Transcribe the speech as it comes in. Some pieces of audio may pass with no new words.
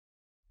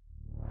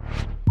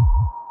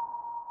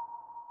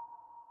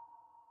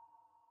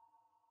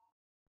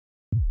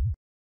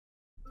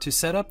To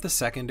set up the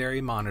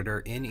secondary monitor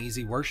in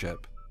Easy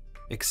Worship,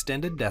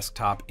 Extended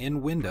Desktop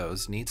in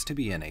Windows needs to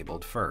be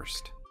enabled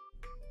first.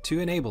 To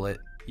enable it,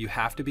 you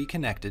have to be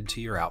connected to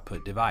your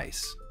output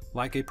device,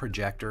 like a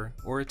projector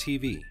or a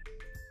TV.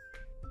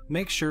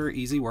 Make sure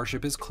Easy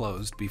Worship is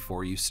closed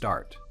before you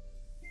start.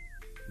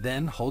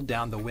 Then hold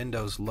down the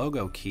Windows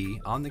logo key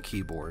on the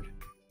keyboard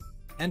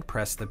and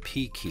press the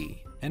P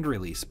key and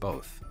release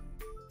both.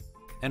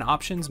 An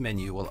options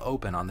menu will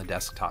open on the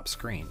desktop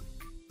screen.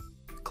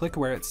 Click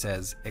where it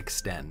says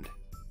Extend.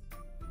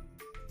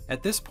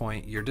 At this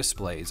point, your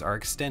displays are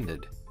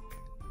extended,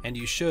 and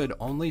you should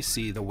only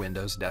see the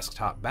Windows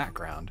desktop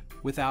background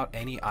without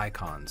any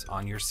icons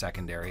on your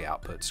secondary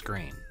output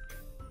screen.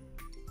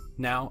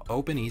 Now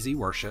open Easy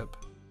Worship,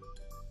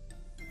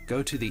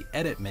 go to the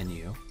Edit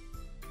menu,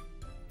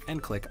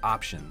 and click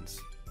Options.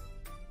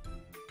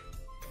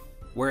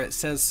 Where it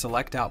says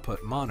Select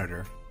Output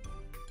Monitor,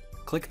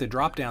 click the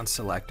drop-down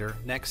selector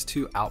next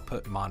to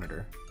Output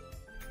Monitor,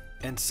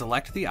 and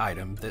select the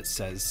item that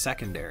says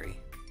Secondary.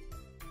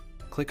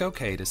 Click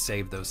OK to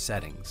save those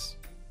settings.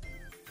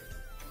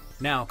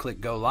 Now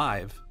click Go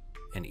Live,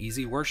 and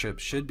Easy Worship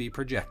should be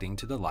projecting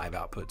to the live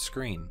output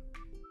screen.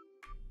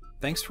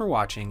 Thanks for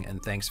watching,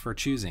 and thanks for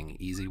choosing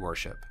Easy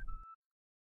Worship.